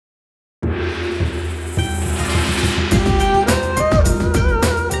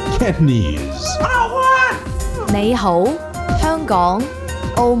Cantonese. 你好，香港、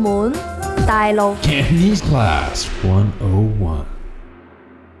澳門、大陸。 Cantonese Class 101.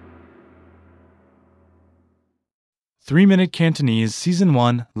 3-Minute Cantonese Season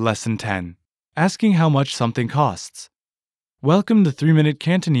 1, Lesson 10. Asking how much something costs. Welcome to 3-Minute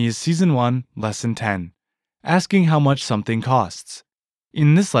Cantonese Season 1, Lesson 10. Asking how much something costs.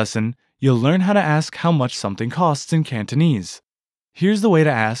 In this lesson, you'll learn how to ask how much something costs in Cantonese. Here's the way to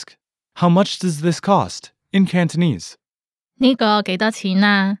ask, how much does this cost, in Cantonese? 呢個幾多錢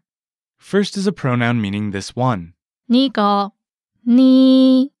啊？ First is a pronoun meaning this one. 呢個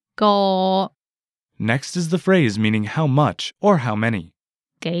Next is the phrase meaning how much or how many.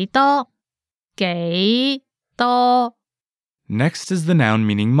 幾多 Next is the noun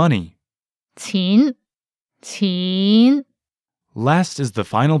meaning money. 錢 Last is the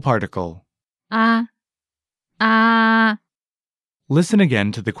final particle. 啊 Listen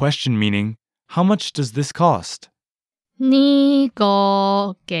again to the question meaning, how much does this cost? 呢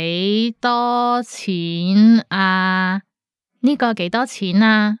個幾多錢啊？呢個幾多錢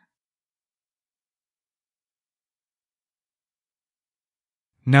啊？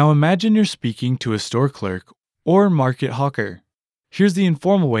 Now imagine you're speaking to a store clerk or market hawker. Here's the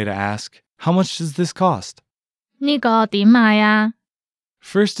informal way to ask, how much does this cost? 呢個點買啊？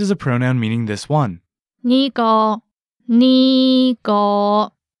 First is a pronoun meaning this one. 呢個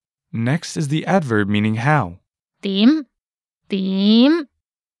Next is the adverb meaning how. 點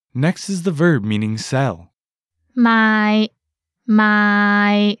Next is the verb meaning sell. 賣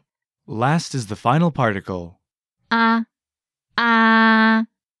Last is the final particle. 啊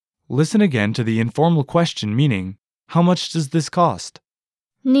Listen again to the informal question meaning, how much does this cost?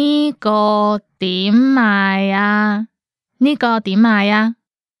 呢個點賣啊？呢個點賣啊？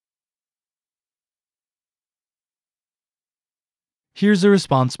 Here's a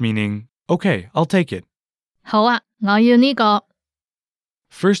response meaning, okay, I'll take it. 好啊，我要呢個。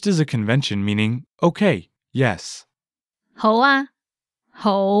 First is a convention meaning, okay, yes. 好啊，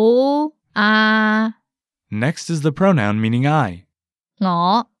好啊， Next is the pronoun meaning I.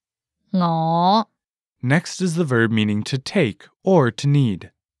 我 Next is the verb meaning to take or to need.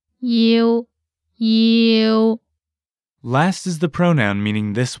 要 Last is the pronoun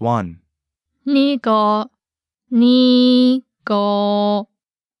meaning this one. 呢個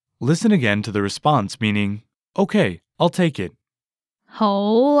Listen again to the response meaning, okay, I'll take it.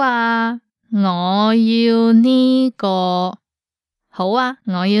 好啊，我要呢個。好啊，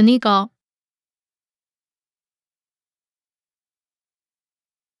我要呢個。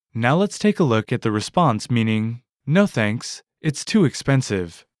 Now let's take a look at the response meaning, no thanks, it's too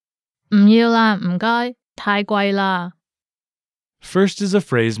expensive. 唔要啦，唔該，太貴啦。 First is a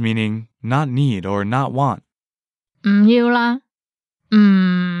phrase meaning not need or not want. 唔要啦，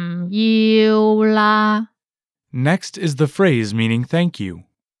唔要啦。 Next is the phrase meaning thank you.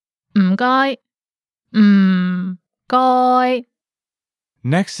 唔該，唔該。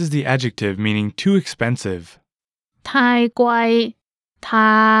 Next is the adjective meaning too expensive. 太貴，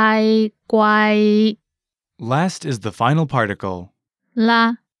太貴。 Last is the final particle.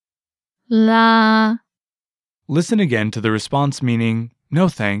 啦。 Listen again to the response meaning, no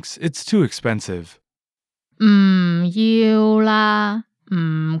thanks, it's too expensive. 唔要啦，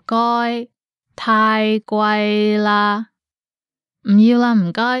唔該，太貴啦。唔要啦，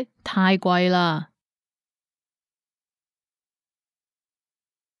唔該，太貴啦。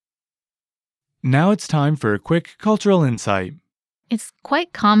 Now it's time for a quick cultural insight. It's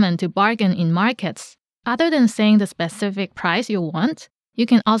quite common to bargain in markets. Other than saying the specific price you want, you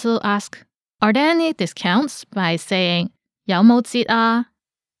can also ask, are there any discounts by saying, 有冇折啊?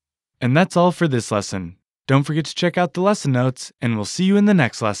 And that's all for this lesson. Don't forget to check out the lesson notes, and we'll see you in the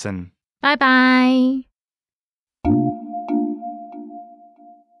next lesson. Bye bye!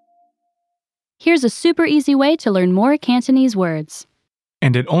 Here's a super easy way to learn more Cantonese words.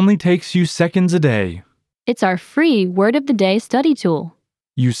 And it only takes you seconds a day. It's our free Word of the Day study tool.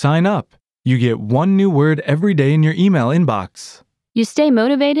 You sign up. You get one new word every day in your email inbox. You stay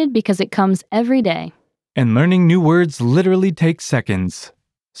motivated because it comes every day. And learning new words literally takes seconds.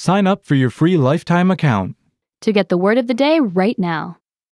 Sign up for your free lifetime account. To get the Word of the Day right now.